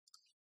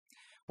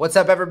What's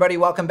up, everybody?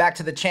 Welcome back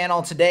to the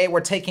channel. Today,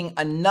 we're taking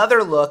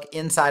another look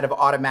inside of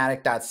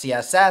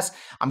Automatic.css.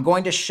 I'm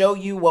going to show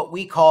you what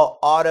we call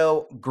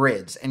auto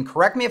grids. And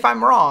correct me if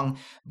I'm wrong,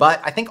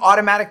 but I think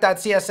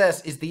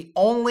Automatic.css is the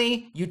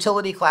only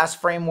utility class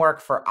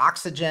framework for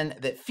Oxygen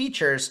that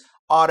features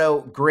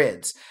auto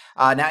grids.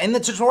 Now, in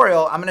the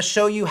tutorial, I'm going to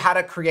show you how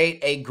to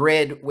create a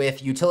grid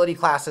with utility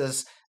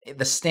classes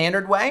the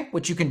standard way,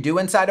 which you can do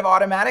inside of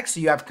Automatic.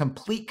 So you have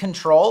complete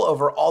control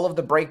over all of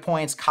the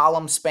breakpoints,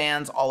 column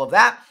spans, all of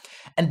that.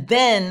 And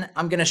then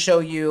I'm going to show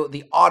you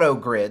the auto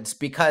grids,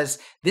 because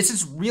this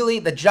is really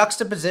the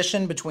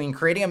juxtaposition between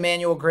creating a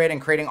manual grid and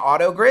creating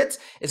auto grids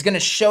is going to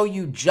show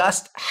you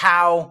just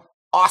how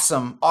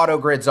awesome auto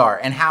grids are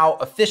and how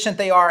efficient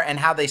they are and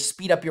how they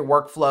speed up your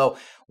workflow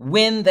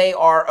when they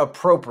are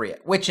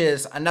appropriate, which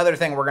is another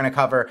thing we're going to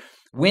cover.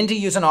 When to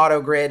use an auto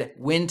grid,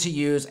 when to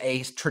use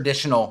a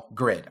traditional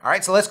grid. All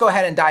right, so let's go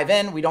ahead and dive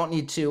in. We don't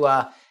need to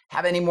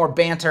have any more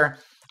banter.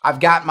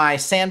 I've got my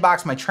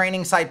sandbox, my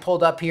training site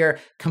pulled up here,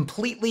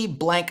 completely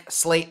blank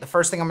slate. The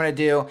first thing I'm going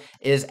to do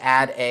is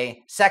add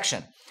a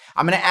section.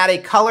 I'm going to add a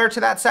color to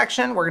that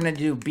section. We're going to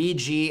do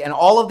BG, and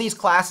all of these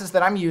classes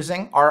that I'm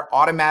using are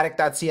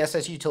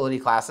Automatic.css utility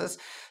classes.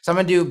 So I'm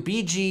going to do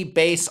BG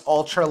base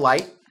ultra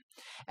light.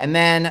 And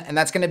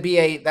that's going to be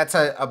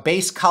a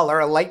base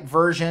color, a light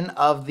version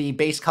of the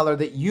base color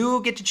that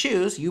you get to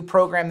choose. You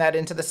program that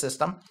into the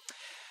system.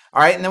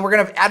 All right, and then we're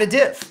going to add a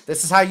div.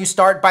 This is how you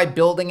start by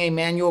building a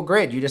manual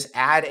grid. You just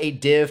add a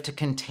div to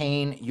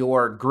contain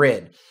your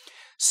grid.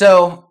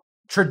 So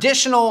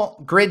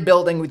traditional grid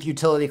building with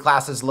utility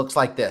classes looks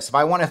like this. If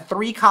I want a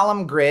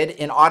 3-column grid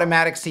in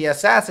Automatic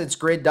CSS, it's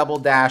grid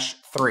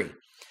 _3.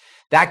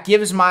 That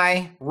gives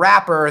my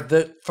wrapper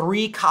the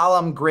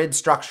 3-column grid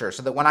structure,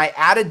 so that when I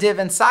add a div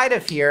inside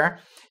of here,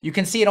 you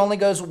can see it only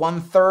goes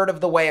 1/3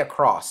 of the way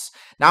across.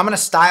 Now I'm going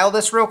to style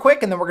this real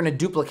quick, and then we're going to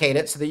duplicate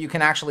it so that you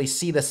can actually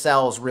see the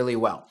cells really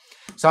well.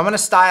 So I'm going to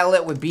style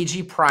it with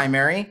BG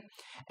primary,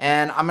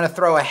 and I'm going to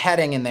throw a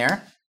heading in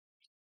there.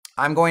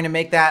 I'm going to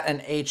make that an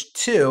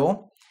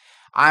H2.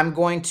 I'm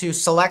going to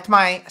select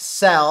my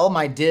cell,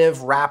 my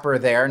div wrapper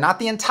there, not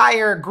the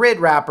entire grid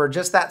wrapper,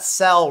 just that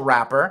cell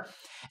wrapper.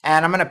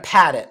 And I'm going to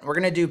pad it. We're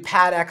going to do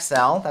pad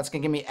XL. That's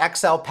going to give me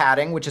XL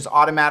padding, which is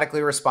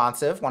automatically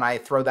responsive when I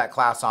throw that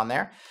class on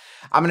there.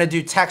 I'm going to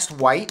do text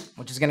white,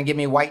 which is going to give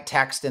me white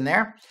text in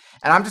there.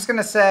 And I'm just going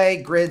to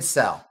say grid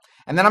cell.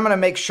 And then I'm going to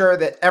make sure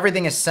that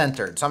everything is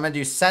centered. So I'm going to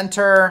do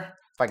center,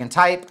 if I can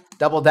type,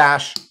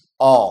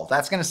 _all.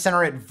 That's going to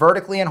center it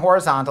vertically and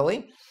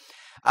horizontally.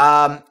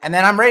 And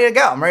then I'm ready to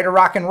go. I'm ready to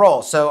rock and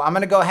roll. So I'm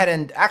going to go ahead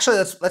and actually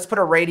let's put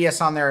a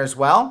radius on there as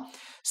well.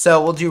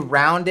 So we'll do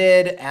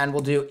rounded and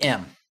we'll do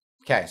M.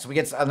 Okay, so we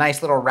get a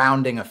nice little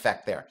rounding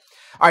effect there.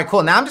 All right,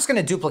 cool. Now I'm just going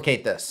to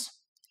duplicate this.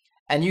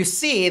 And you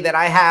see that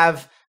I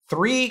have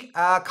 3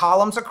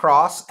 columns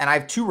across, and I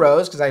have 2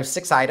 rows because I have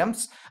 6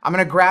 items. I'm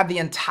going to grab the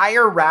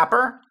entire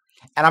wrapper,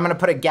 and I'm going to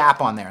put a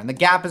gap on there. And the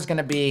gap is going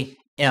to be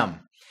M.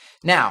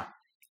 Now,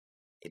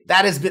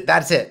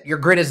 that's it. Your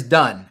grid is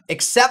done.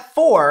 Except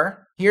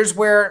for, here's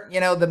where,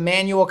 the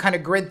manual kind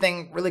of grid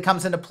thing really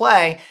comes into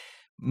play.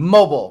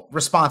 Mobile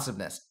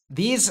responsiveness.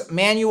 These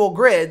manual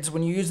grids,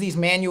 when you use these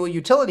manual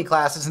utility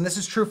classes, and this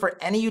is true for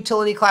any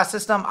utility class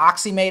system,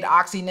 Oxymate,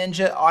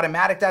 OxyNinja,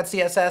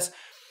 Automatic.css,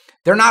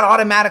 they're not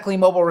automatically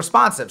mobile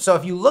responsive. So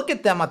if you look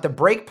at them at the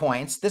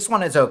breakpoints, this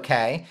one is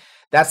okay.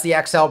 That's the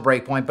XL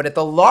breakpoint. But at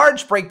the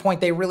large breakpoint,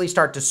 they really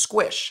start to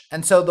squish.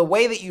 And so the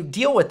way that you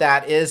deal with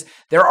that is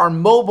there are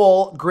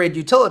mobile grid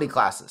utility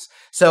classes.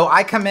 So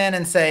I come in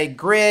and say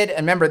grid,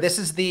 and remember, this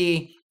is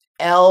the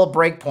L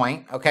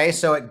breakpoint. Okay,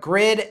 so at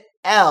grid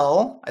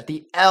L, at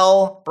the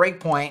L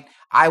breakpoint,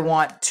 I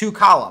want 2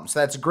 columns. So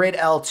that's grid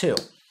L2.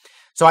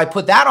 So I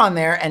put that on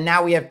there, and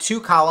now we have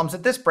 2 columns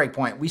at this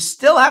breakpoint. We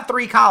still have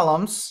 3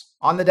 columns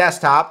on the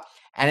desktop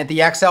and at the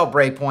XL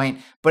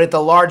breakpoint, but at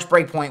the large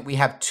breakpoint, we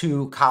have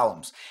 2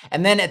 columns.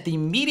 And then at the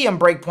medium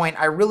breakpoint,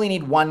 I really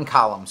need 1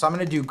 column. So I'm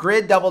going to do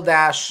grid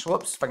 _,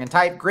 whoops, if I can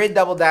type, grid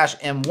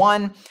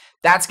 _M1.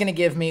 That's going to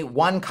give me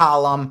 1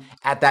 column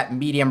at that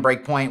medium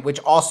breakpoint, which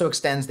also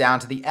extends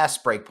down to the S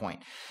breakpoint.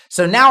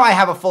 So now I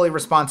have a fully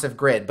responsive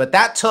grid, but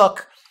that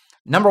took,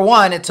 number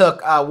one, it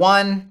took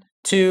 1,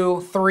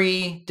 2,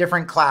 3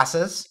 different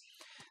classes.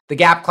 The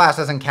gap class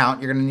doesn't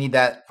count. You're going to need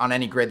that on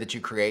any grid that you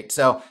create.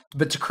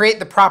 But to create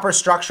the proper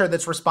structure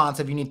that's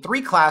responsive, you need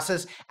 3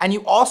 classes, and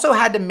you also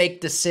had to make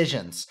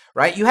decisions,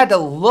 right? You had to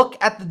look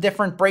at the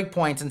different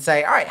breakpoints and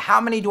say, all right, how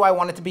many do I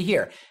want it to be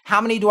here?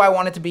 How many do I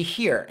want it to be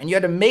here? And you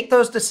had to make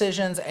those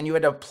decisions, and you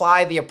had to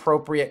apply the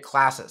appropriate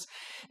classes.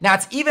 Now,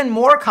 it's even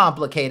more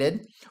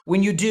complicated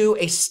when you do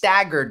a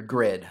staggered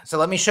grid. So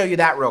let me show you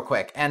that real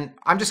quick. And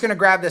I'm just going to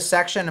grab this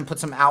section and put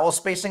some owl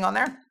spacing on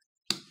there.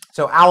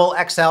 So owl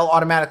XL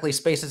automatically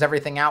spaces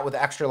everything out with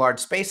extra large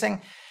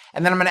spacing.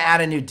 And then I'm going to add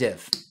a new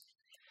div.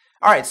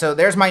 All right, so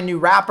there's my new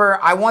wrapper.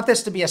 I want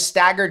this to be a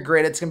staggered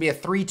grid. It's going to be a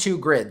 3-2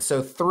 grid.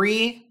 So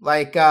 3,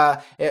 like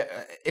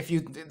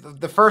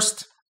the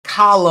first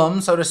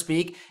column, so to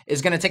speak,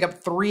 is going to take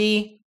up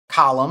 3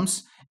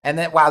 columns. And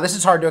then, wow, this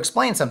is hard to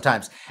explain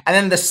sometimes. And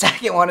then the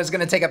second one is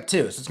going to take up 2.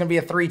 So it's going to be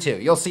a 3, 2.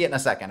 You'll see it in a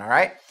second, all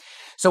right?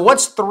 So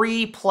what's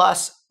 3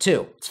 plus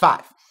 2? It's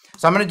 5.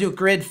 So I'm going to do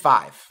grid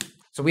 5.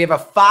 So we have a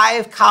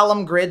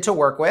 5-column grid to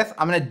work with.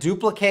 I'm going to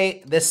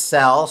duplicate this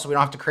cell so we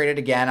don't have to create it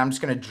again. I'm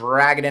just going to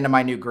drag it into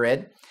my new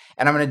grid,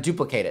 and I'm going to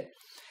duplicate it.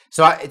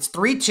 So it's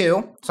 3,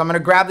 2. So I'm going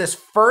to grab this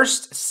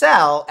first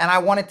cell, and I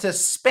want it to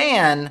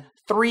span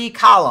 3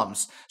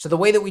 columns. So the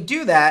way that we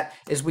do that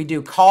is we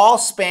do call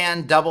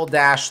span double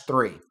dash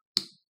 3.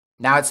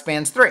 Now it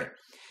spans 3.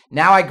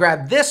 Now I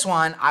grab this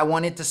one, I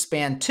want it to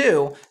span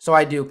 2, so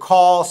I do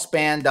call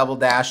span double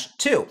dash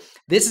 2.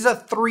 This is a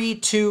 3,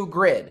 2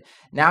 grid.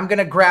 Now I'm going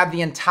to grab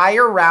the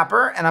entire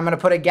wrapper and I'm going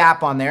to put a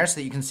gap on there so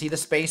that you can see the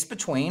space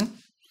between.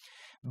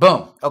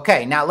 Boom.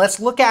 Okay, now let's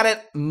look at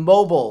it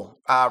mobile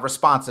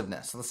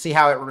responsiveness. Let's see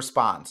how it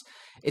responds.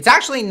 It's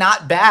actually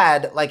not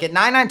bad. Like at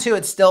 992,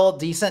 it's still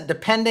decent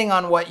depending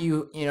on what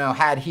you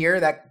had here.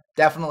 That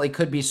definitely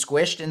could be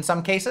squished in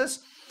some cases.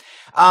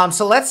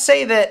 So let's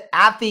say that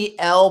at the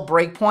L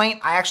breakpoint,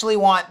 I actually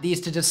want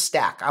these to just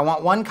stack. I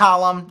want one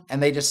column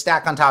and they just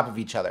stack on top of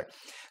each other.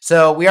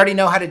 So we already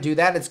know how to do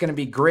that. It's going to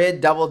be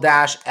grid double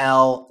dash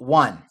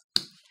L1.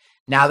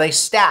 Now they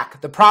stack.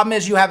 The problem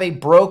is you have a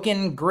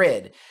broken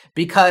grid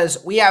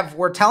because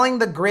we're telling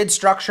the grid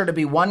structure to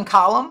be one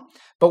column,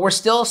 but we're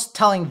still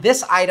telling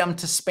this item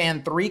to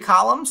span 3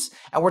 columns,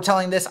 and we're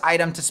telling this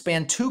item to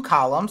span 2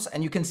 columns.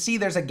 And you can see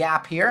there's a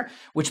gap here,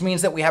 which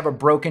means that we have a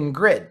broken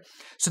grid.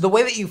 So the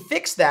way that you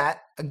fix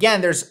that, again,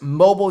 there's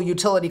mobile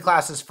utility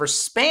classes for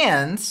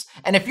spans.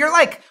 And if you're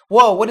like,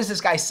 whoa, what is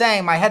this guy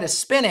saying? My head is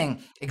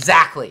spinning.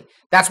 Exactly.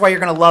 That's why you're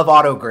going to love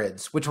auto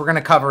grids, which we're going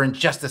to cover in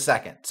just a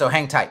second. So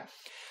hang tight.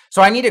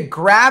 So I need to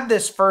grab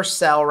this first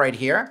cell right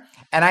here,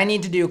 and I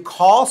need to do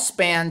call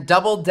span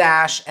double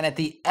dash. And at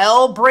the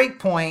L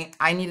breakpoint,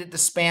 I need it to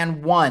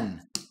span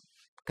 1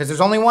 because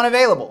there's only one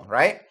available,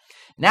 right?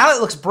 Now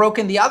it looks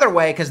broken the other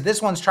way because this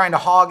one's trying to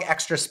hog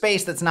extra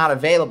space that's not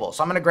available.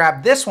 So I'm going to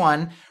grab this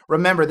one.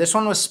 Remember, this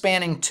one was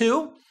spanning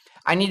 2.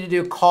 I need to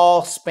do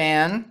call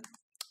span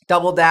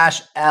double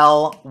dash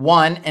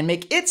L1 and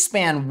make it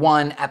span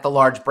 1 at the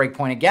large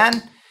breakpoint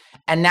again.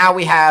 And now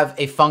we have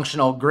a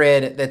functional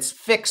grid that's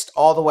fixed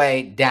all the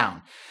way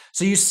down.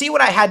 So you see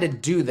what I had to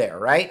do there,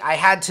 right? I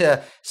had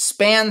to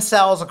span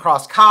cells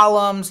across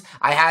columns.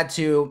 I had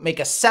to make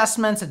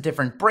assessments at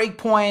different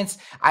breakpoints.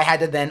 I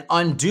had to then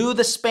undo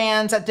the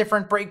spans at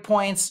different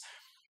breakpoints.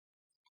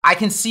 I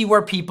can see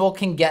where people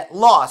can get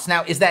lost.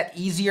 Now, is that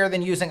easier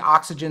than using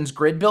Oxygen's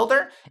grid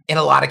builder? In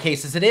a lot of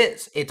cases it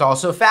is. It's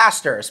also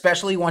faster,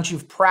 especially once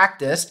you've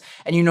practiced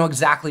and you know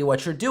exactly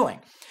what you're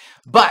doing.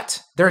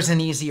 But there's an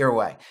easier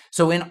way.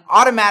 So in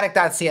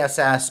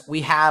Automatic.css,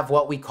 we have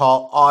what we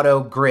call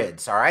auto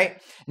grids, all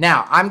right?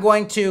 Now, I'm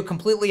going to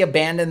completely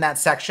abandon that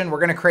section. We're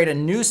going to create a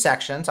new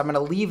section. So I'm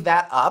going to leave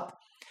that up.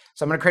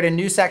 So I'm going to create a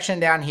new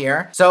section down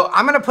here. So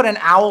I'm going to put an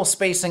owl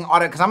spacing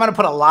auto because I'm going to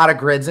put a lot of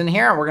grids in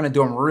here and we're going to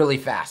do them really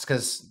fast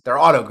because they're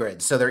auto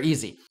grids, so they're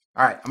easy.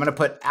 All right, I'm going to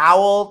put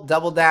owl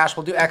double dash.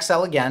 We'll do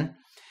XL again.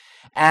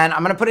 And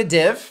I'm going to put a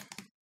div.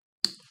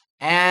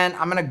 And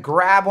I'm going to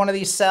grab one of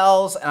these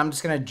cells and I'm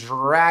just going to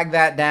drag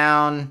that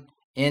down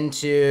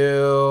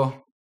into, all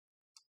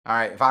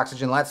right, if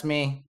Oxygen lets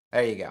me,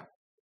 there you go.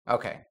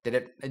 Okay,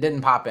 it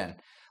didn't pop in.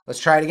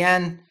 Let's try it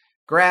again.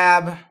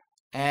 Grab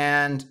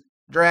and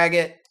drag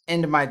it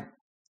into my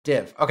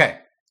div. Okay,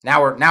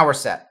 now we're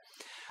set.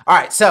 All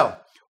right, so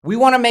we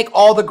want to make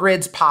all the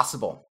grids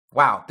possible.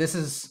 Wow, this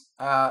is,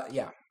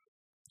 yeah.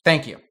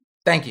 Thank you.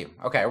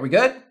 Okay, are we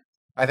good?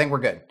 I think we're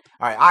good.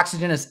 All right,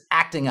 Oxygen is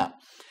acting up.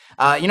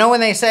 You know when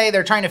they say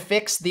they're trying to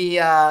fix the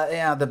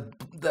lagginess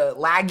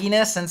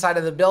inside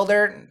of the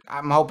builder?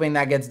 I'm hoping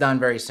that gets done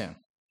very soon.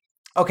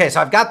 Okay,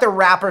 so I've got the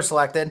wrapper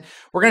selected.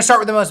 We're going to start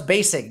with the most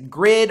basic,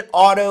 grid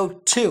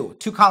auto 2,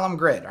 2-column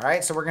grid. All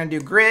right, so we're going to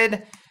do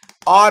grid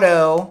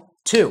auto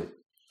 2.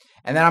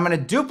 And then I'm going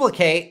to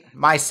duplicate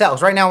my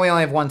cells. Right now we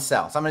only have one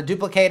cell. So I'm going to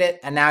duplicate it.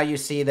 And now you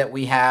see that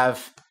we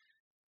have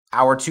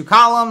our 2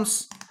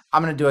 columns.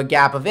 I'm going to do a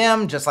gap of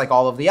M just like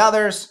all of the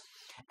others.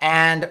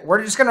 And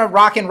we're just going to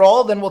rock and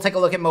roll. Then we'll take a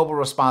look at mobile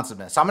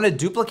responsiveness. So I'm going to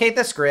duplicate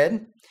this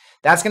grid.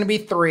 That's going to be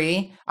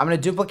 3. I'm going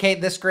to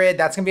duplicate this grid.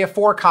 That's going to be a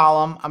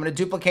 4-column. I'm going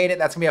to duplicate it.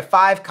 That's going to be a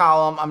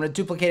 5-column. I'm going to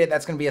duplicate it.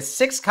 That's going to be a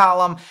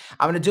 6-column.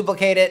 I'm going to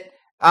duplicate it.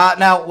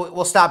 No,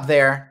 we'll stop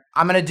there.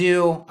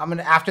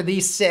 After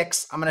these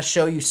 6, I'm going to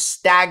show you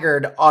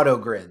staggered auto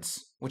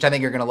grids, which I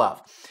think you're going to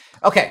love.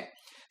 Okay,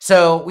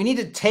 so we need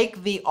to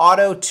take the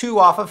auto 2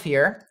 off of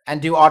here and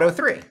do auto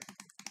 3.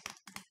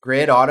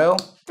 Grid auto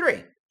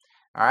 3.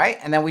 All right,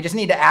 and then we just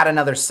need to add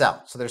another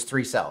cell. So there's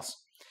 3 cells.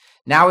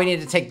 Now we need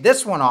to take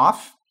this one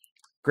off.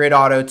 Grid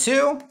auto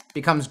 2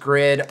 becomes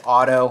grid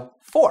auto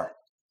 4.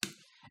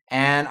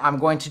 And I'm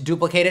going to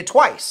duplicate it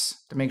twice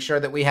to make sure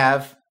that we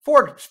have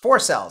 4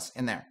 cells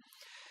in there.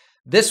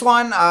 This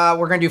one,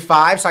 we're going to do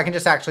 5, so I can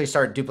just actually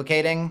start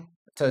duplicating.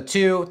 So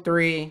 2,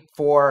 3,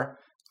 4,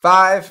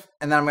 5.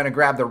 And then I'm going to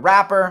grab the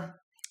wrapper,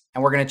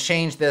 and we're going to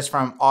change this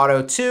from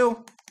auto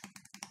 2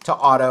 to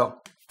auto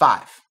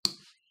 5.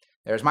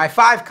 There's my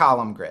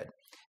 5-column grid.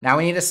 Now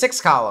we need a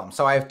 6 column.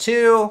 So I have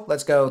 2,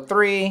 let's go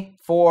 3,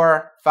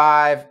 4,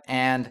 5,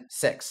 and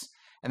 6.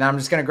 And then I'm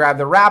just going to grab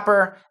the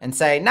wrapper and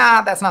say,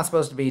 nah, that's not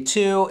supposed to be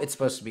 2. It's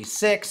supposed to be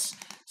 6.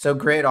 So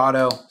grid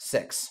auto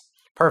 6.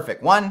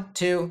 Perfect. 1,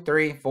 2,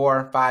 3,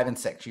 4, 5, and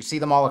 6. You see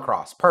them all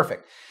across.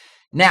 Perfect.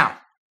 Now,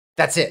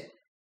 that's it.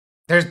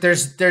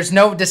 There's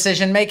no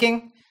decision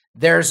making.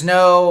 There's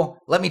no,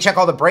 let me check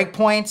all the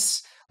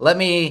breakpoints. Let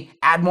me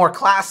add more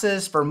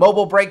classes for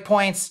mobile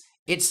breakpoints.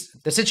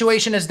 The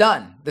situation is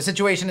done. The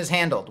situation is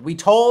handled. We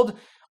told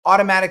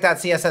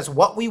Automatic.css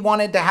what we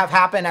wanted to have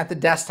happen at the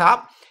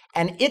desktop,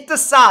 and it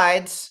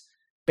decides,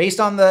 based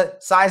on the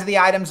size of the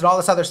items and all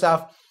this other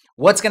stuff,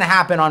 what's going to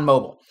happen on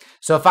mobile.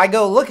 So if I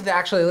go look at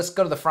actually, let's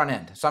go to the front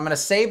end. So I'm going to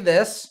save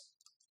this,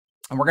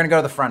 and we're going to go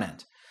to the front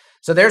end.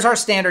 So there's our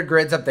standard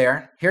grids up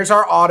there. Here's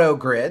our auto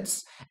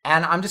grids,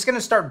 and I'm just going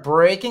to start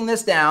breaking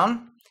this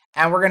down,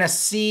 and we're going to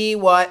see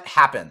what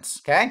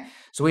happens, okay?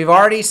 So we've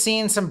already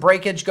seen some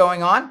breakage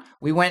going on.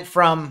 We went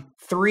from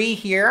 3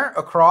 here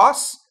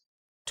across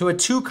to a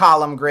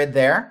 2-column grid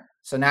there.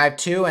 So now I have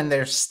 2, and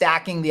they're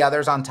stacking the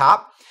others on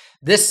top.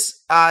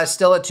 This is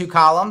still at 2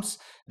 columns.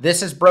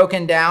 This is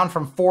broken down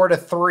from 4 to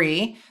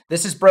 3.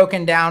 This is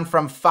broken down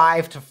from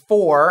 5 to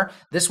 4.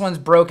 This one's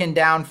broken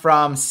down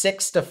from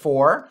 6 to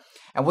 4.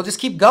 And we'll just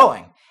keep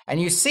going.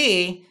 And you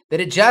see that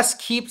it just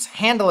keeps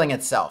handling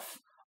itself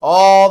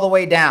all the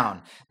way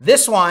down.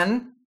 This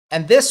one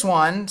and this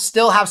one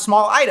still have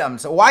small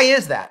items. Why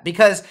is that?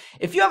 Because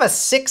if you have a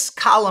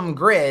 6-column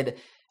grid,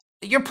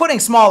 you're putting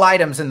small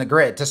items in the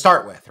grid to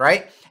start with,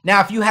 right?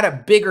 Now, if you had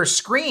a bigger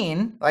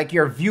screen, like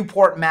your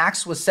viewport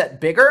max was set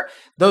bigger,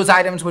 those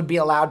items would be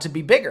allowed to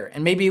be bigger.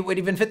 And maybe it would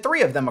even fit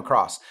 3 of them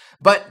across.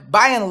 But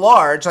by and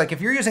large, like if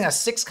you're using a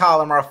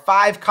 6-column or a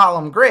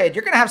 5-column grid,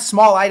 you're going to have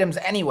small items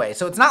anyway.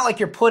 So it's not like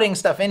you're putting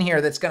stuff in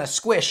here that's going to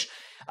squish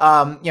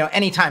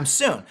anytime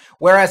soon.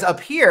 Whereas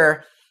up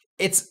here,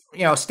 it's,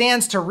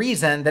 stands to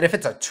reason that if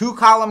it's a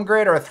 2-column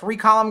grid or a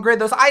 3-column grid,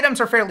 those items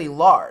are fairly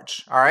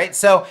large. All right.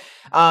 So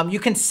you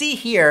can see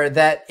here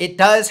that it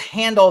does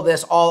handle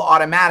this all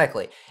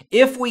automatically.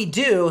 If we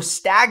do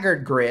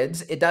staggered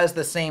grids, it does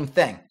the same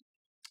thing.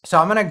 So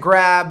I'm going to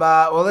grab,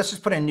 well, let's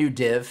just put a new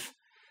div.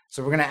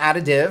 So we're going to add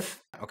a div.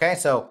 Okay.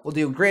 So we'll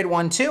do grid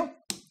 1, 2.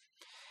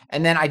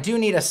 And then I do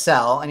need a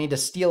cell. I need to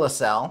steal a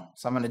cell.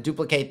 So I'm going to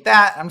duplicate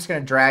that. I'm just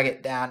going to drag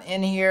it down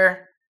in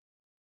here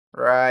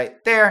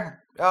right there.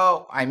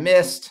 Oh, I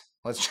missed.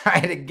 Let's try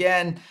it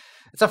again.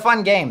 It's a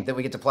fun game that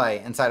we get to play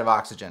inside of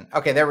Oxygen.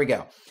 Okay, there we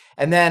go.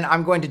 And then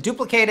I'm going to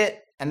duplicate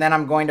it, and then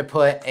I'm going to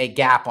put a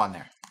gap on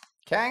there.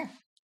 Okay,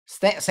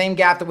 same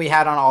gap that we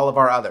had on all of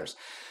our others.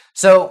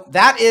 So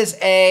that is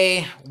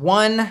a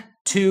 1,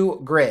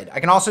 2 grid. I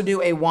can also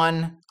do a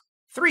 1,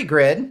 3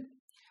 grid.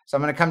 So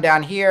I'm going to come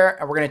down here,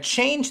 and we're going to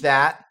change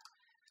that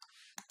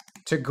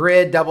to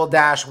grid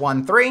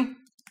 _1, 3.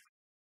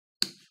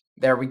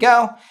 There we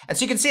go. And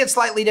so you can see it's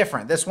slightly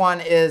different. This one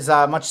is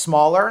much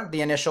smaller,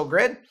 the initial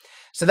grid.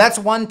 So that's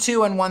 1,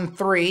 2, and 1,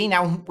 3.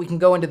 Now we can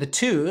go into the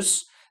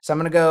 2s. So I'm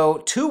going to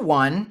go 2,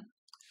 1,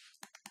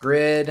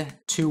 grid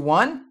 2,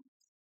 1.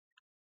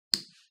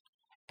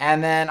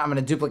 And then I'm going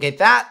to duplicate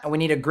that. And we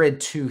need a grid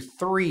 2,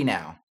 3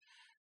 now.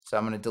 So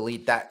I'm going to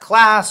delete that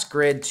class,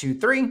 grid 2,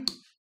 3.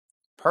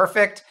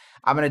 Perfect.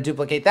 I'm going to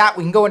duplicate that.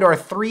 We can go into our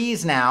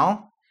 3s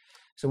now.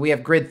 So we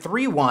have grid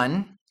 3,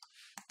 1.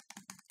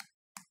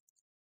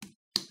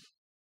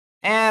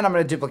 And I'm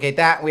going to duplicate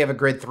that. We have a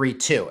grid 3,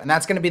 2. And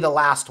that's going to be the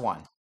last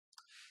one.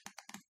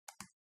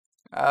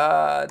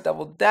 _3,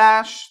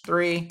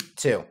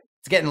 2.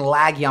 It's getting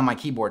laggy on my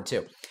keyboard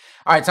too.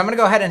 All right, so I'm going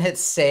to go ahead and hit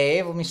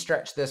save. Let me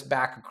stretch this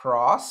back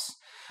across.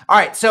 All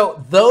right,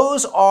 so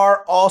those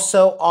are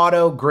also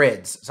auto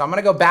grids. So I'm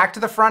going to go back to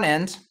the front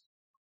end.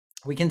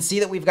 We can see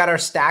that we've got our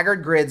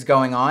staggered grids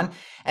going on.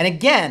 And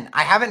again,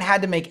 I haven't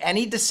had to make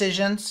any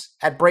decisions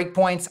at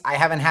breakpoints. I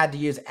haven't had to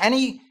use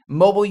any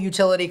mobile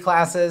utility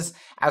classes.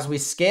 As we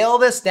scale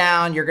this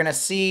down, you're going to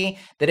see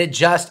that it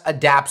just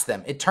adapts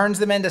them. It turns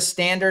them into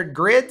standard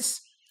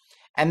grids,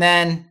 and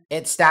then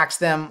it stacks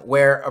them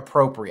where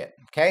appropriate.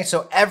 Okay,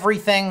 so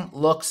everything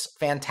looks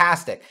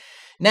fantastic.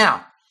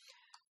 Now,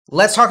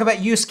 let's talk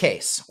about use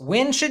case.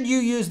 When should you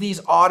use these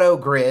auto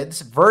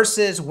grids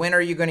versus when are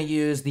you going to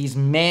use these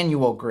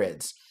manual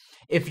grids?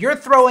 If you're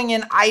throwing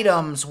in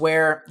items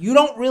where you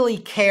don't really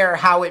care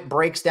how it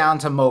breaks down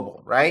to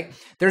mobile, right?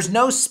 There's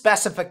no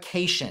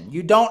specification.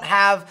 You don't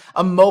have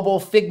a mobile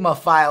Figma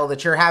file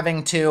that you're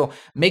having to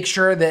make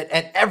sure that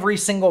at every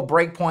single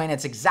breakpoint,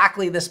 it's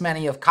exactly this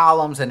many of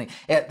columns and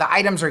the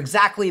items are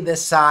exactly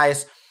this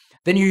size.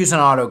 Then you use an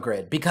auto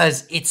grid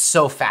because it's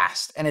so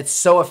fast and it's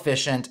so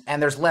efficient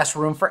and there's less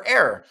room for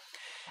error.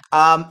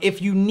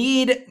 If you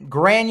need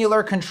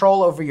granular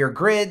control over your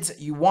grids,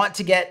 you want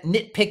to get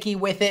nitpicky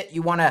with it,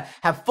 you want to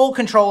have full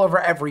control over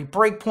every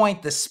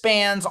breakpoint, the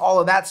spans,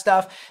 all of that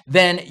stuff,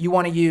 then you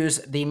want to use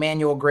the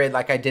manual grid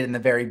like I did in the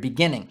very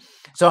beginning.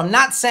 So I'm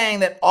not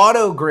saying that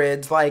auto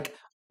grids like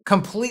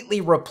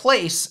completely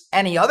replace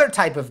any other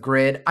type of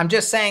grid. I'm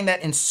just saying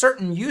that in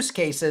certain use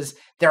cases,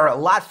 they're a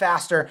lot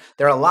faster,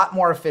 they're a lot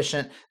more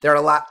efficient, they're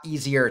a lot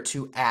easier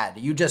to add.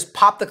 You just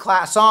pop the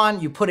class on,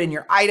 you put in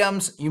your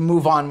items, you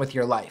move on with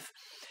your life.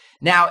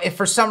 Now, if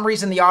for some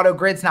reason the auto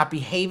grid's not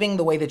behaving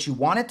the way that you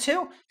want it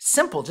to,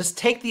 simple, just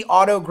take the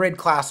auto grid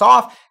class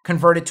off,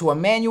 convert it to a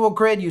manual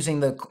grid using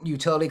the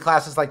utility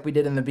classes like we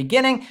did in the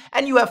beginning,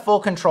 and you have full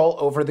control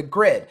over the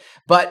grid.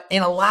 But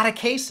in a lot of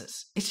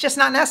cases, it's just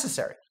not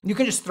necessary. You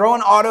can just throw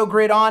an auto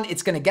grid on,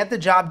 it's gonna get the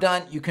job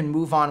done, you can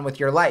move on with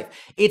your life.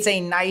 It's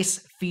a nice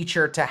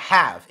feature to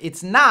have.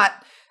 It's not,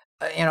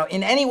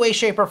 in any way,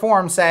 shape, or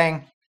form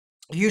saying,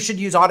 you should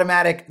use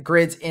automatic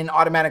grids in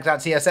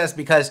Automatic.css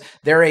because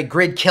they're a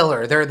grid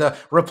killer. They're the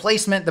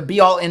replacement, the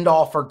be all end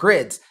all for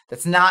grids.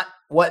 That's not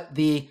what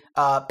the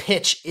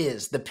pitch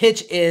is. The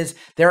pitch is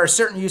there are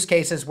certain use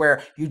cases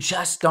where you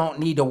just don't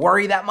need to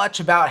worry that much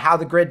about how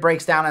the grid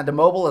breaks down onto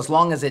mobile. As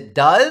long as it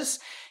does,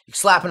 you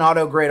slap an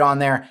auto grid on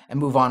there and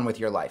move on with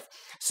your life.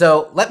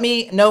 So let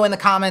me know in the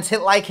comments,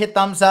 hit like, hit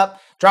thumbs up,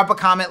 drop a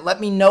comment.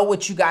 Let me know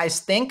what you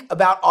guys think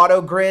about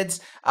auto grids.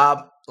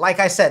 Like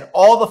I said,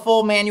 all the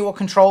full manual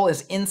control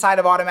is inside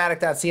of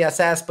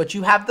Automatic.css, but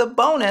you have the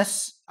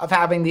bonus of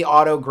having the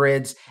auto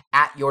grids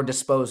at your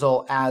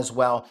disposal as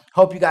well.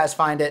 Hope you guys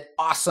find it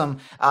awesome.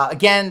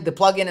 Again, the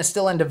plugin is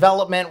still in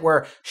development.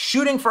 We're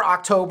shooting for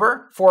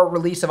October for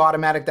release of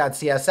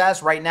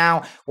Automatic.css. Right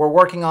now, we're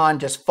working on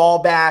just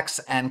fallbacks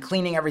and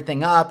cleaning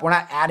everything up. We're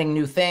not adding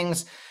new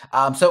things.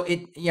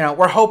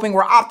 We're hoping,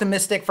 we're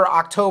optimistic for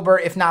October.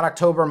 If not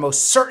October,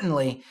 most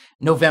certainly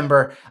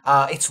November.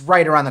 It's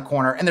right around the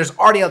corner. And there's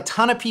already a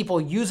ton of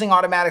people using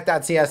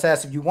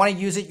Automatic.css. If you want to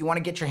use it, you want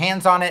to get your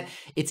hands on it,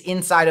 it's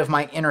inside of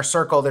my inner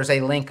circle. There's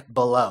a link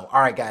below. All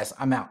right, guys,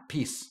 I'm out.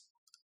 Peace.